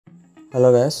Hello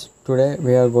guys, today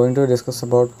we are going to discuss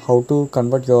about how to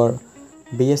convert your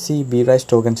BSC Brise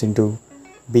tokens into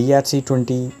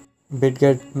BRC20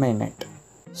 Bitgert mainnet.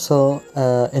 So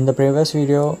in the previous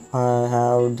video I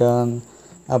have done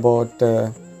about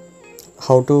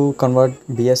how to convert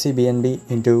BSC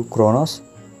BNB into Kronos,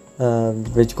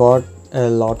 which got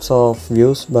lots of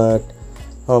views, but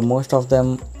most of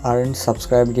them aren't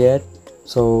subscribed yet.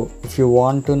 So if you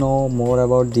want to know more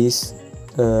about these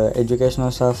educational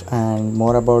stuff and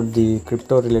more about the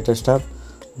crypto related stuff,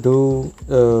 do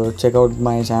check out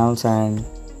my channels and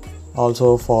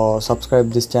also for subscribe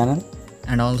this channel,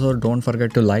 and also don't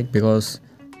forget to like, because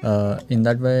in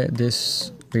that way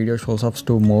this video shows up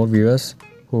to more viewers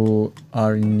who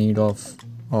are in need of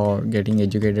or getting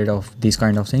educated of these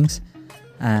kind of things.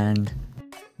 And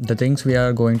the things we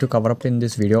are going to cover up in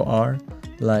this video are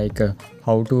like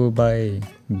how to buy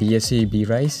BSC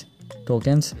Brise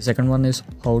tokens. Second one is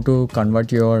how to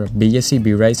convert your BSC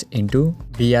Brise into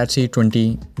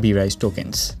BRC20 Brise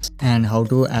tokens, and how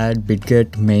to add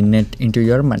Bitgert mainnet into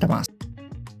your metamask.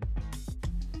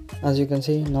 As you can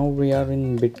see, now we are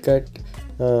in Bitgert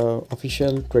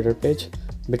official Twitter page.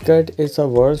 Bitgert is the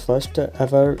world's first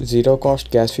ever zero cost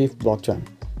gas fee blockchain.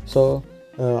 So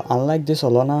unlike the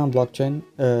Solana blockchain,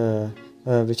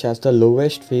 which has the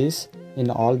lowest fees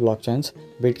in all blockchains,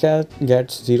 Bitgert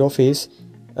gets zero fees,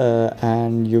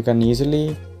 and you can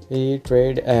easily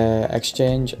trade,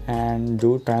 exchange and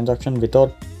do transaction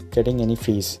without getting any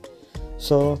fees.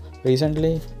 So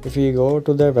recently, if you go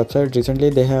to their website, recently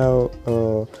they have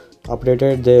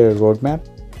updated their roadmap.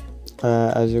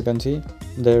 As you can see,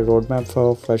 their roadmap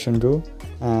for version 2,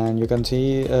 and you can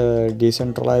see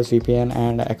decentralized VPN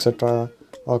and etc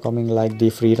are coming, like the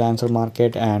freelancer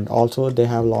market, and also they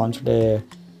have launched a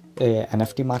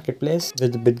NFT marketplace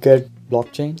with Bitgert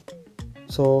blockchain.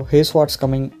 So here's what's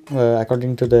coming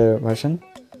according to the version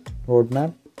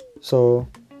roadmap. So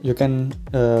you can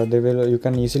you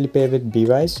can easily pay with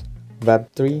Brise,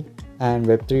 Web3 and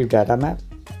Web3 data map,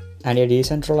 and a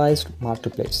decentralized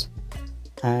marketplace.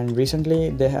 And recently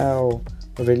they have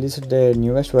released the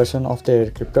newest version of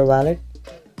their crypto wallet.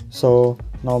 So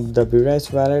now the Brise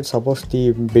wallet supports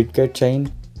the Bitgert chain,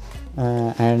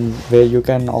 and where you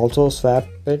can also swap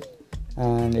it,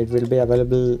 and it will be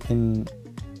available in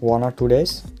 1 or 2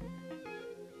 days.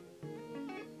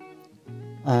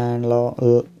 And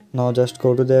now just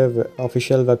go to their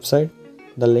official website.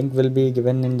 The link will be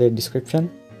given in the description.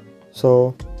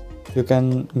 So you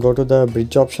can go to the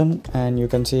bridge option, and you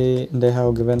can see they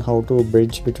have given how to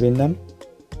bridge between them.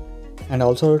 And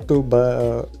also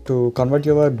to convert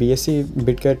your BSC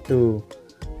Bitgert to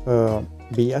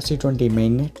BRC20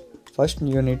 mainnet, first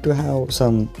you need to have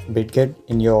some Bitgert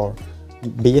in your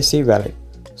BSC wallet.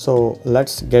 So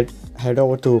let's head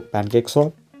over to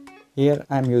PancakeSwap. Here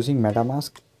I am using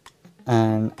metamask,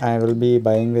 and I will be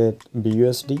buying with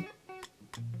BUSD.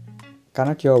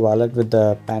 Connect your wallet with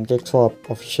the PancakeSwap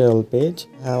official page.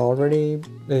 I have already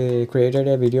created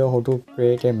a video how to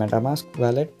create a metamask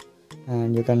wallet,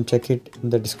 and you can check it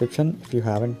in the description if you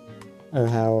haven't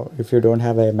if you don't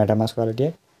have a metamask wallet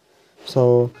yet.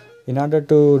 So in order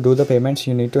to do the payments,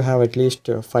 you need to have at least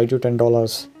 $5 to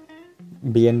 $10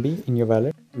 BNB in your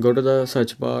wallet. Go to the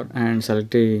search bar and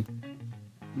select the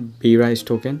Brise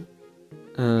token.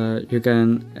 You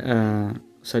can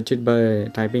search it by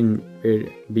typing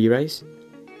Brise,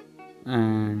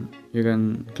 and you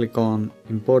can click on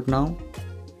import now,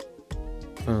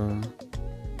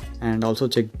 and also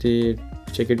check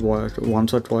it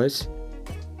once or twice,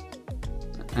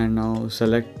 and now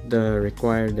select the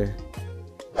required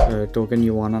token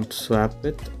you want to swap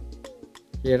with.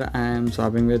 Here I am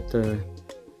swapping with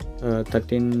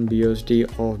 13 BUSD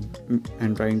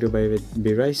and trying to buy with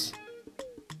Brise,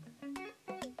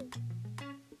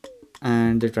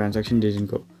 and the transaction didn't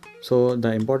go. So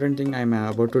the important thing I'm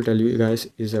about to tell you guys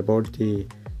is about the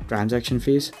transaction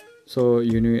fees. So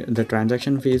the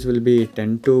transaction fees will be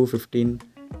 10 to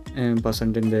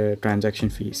 15% in the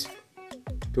transaction fees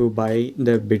to buy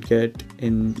the Bitgert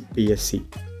in BSC.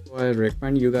 So I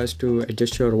recommend you guys to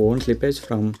adjust your own slippage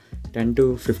from 10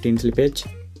 to 15 slippage,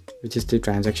 which is the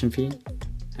transaction fee,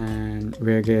 and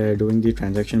we're doing the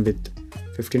transaction with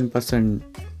 15%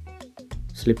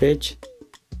 slippage,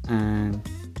 and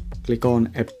click on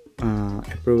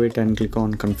approve it and click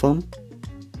on confirm.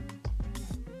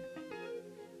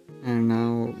 And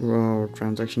now our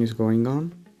transaction is going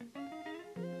on,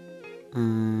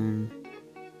 and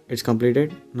it's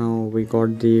completed. Now we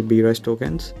got the Brise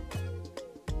tokens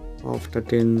of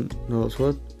 $13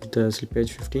 worth with the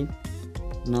slippage 15.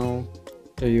 Now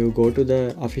you go to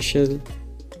the official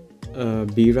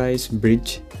Brise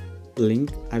bridge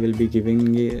link. I will be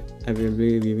giving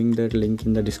that link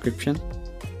in the description.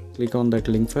 Click on that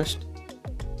link first.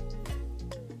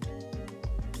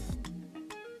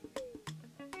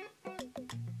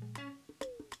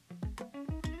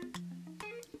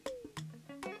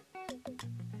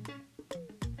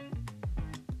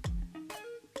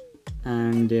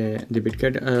 And the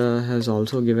Bitgert has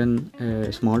also given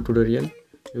a small tutorial.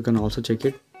 You can also check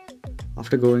it.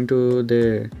 After going to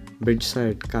the bridge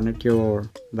site, connect your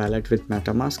wallet with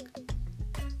metamask,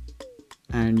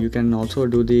 and you can also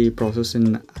do the process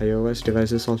in iOS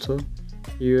devices also.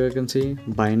 Here you can see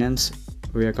Binance.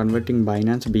 We are converting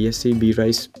Binance BSC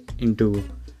Brise into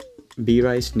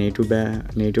Brise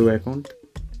native account.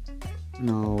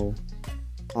 Now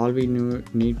all we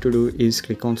need to do is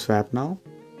click on swap now,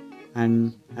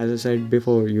 and as I said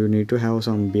before, you need to have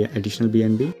some additional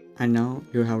BNB. And now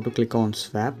you have to click on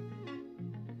swap,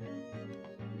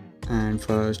 and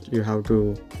first you have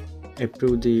to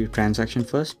approve the transaction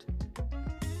first,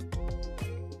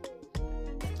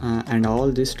 and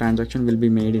all this transaction will be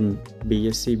made in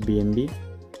BSC BNB,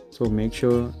 so make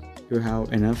sure you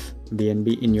have enough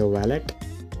BNB in your wallet.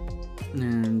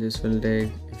 And this will take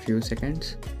a few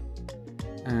seconds,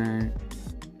 and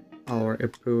our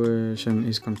approval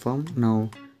is confirmed. Now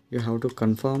you have to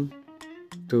confirm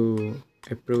to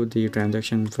approve the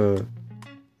transaction for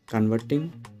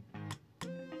converting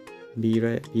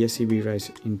BSC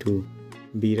Brise into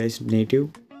Brise native.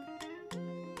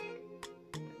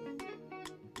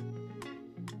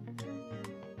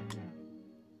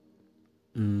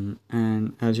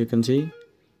 And as you can see,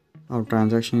 our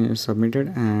transaction is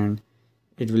submitted and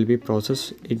it will be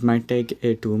processed. It might take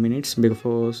 2 minutes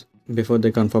before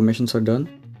the confirmations are done.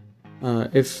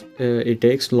 If it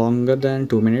takes longer than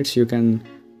 2 minutes, you can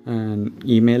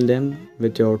email them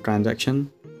with your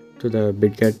transaction to the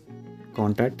Bitgert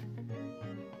contact.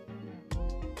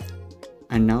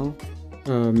 And now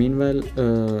meanwhile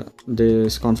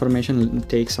this confirmation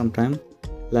takes some time.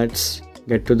 Let's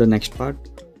get to the next part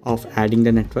of adding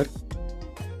the network.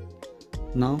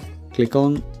 Now click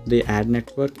on the add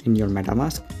network in your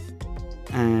metamask,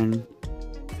 and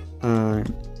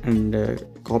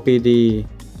copy the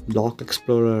block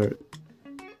explorer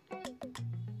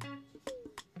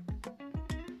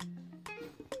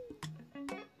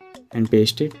and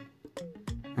paste it,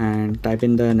 and type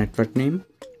in the network name,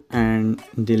 and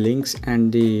the links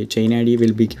and the chain ID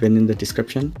will be given in the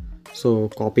description, so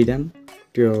copy them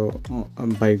to your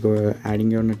by adding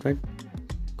your network.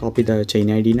 Copy the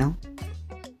chain ID now,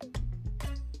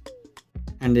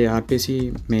 and the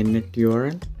RPC mainnet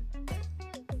URL,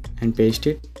 and paste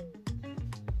it.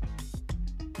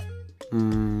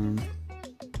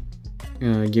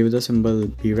 Give the symbol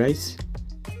Brise,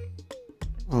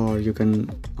 or you can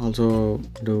also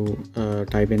do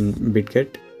type in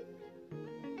Bitgert.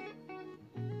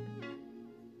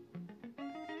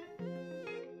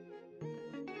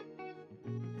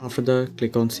 After that,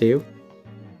 click on save.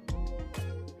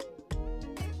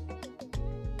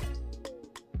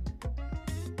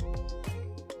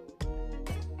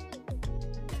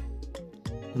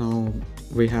 Now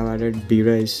we have added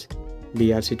Brise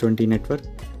BRC20 network,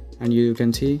 and you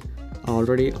can see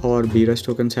already our Brise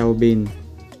tokens have been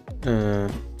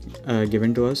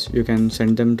given to us. You can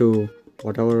send them to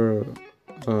whatever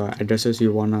addresses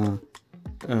you wanna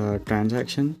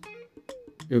transaction.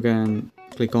 You can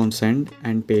click on send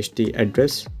and paste the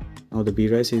address. Now the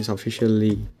Brise is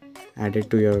officially added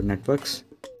to your networks,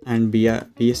 and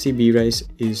BSC Brise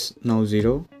is now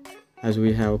 0 as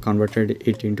we have converted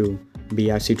it into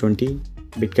BRC20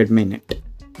 Bitgert MAINNET.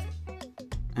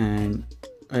 And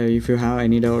if you have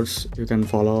any doubts, you can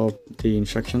follow up the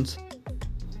instructions,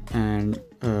 and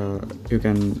you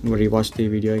can rewatch the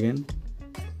video again.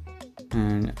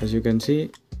 And as you can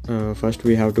see, first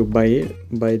we have to buy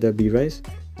the Brise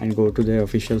and go to the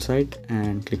official site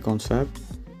and click on swap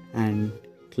and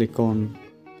click on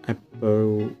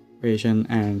approbation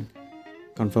and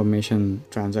confirmation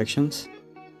transactions.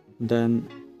 Then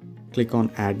click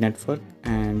on add network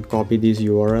and copy these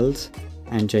URLs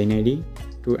and chain ID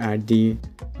to add the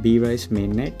Brise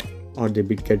mainnet or the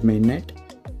Bitgert mainnet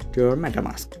to your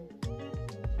metamask.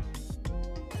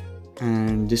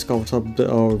 And this covers up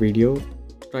our video.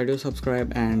 Try to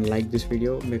subscribe and like this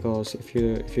video, because if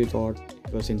you thought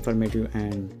it was informative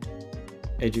and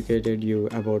educated you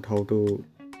about how to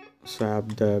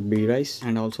swap the Brise,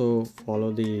 and also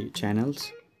follow the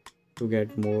channels to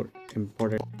get more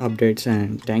important updates.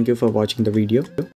 And thank you for watching the video.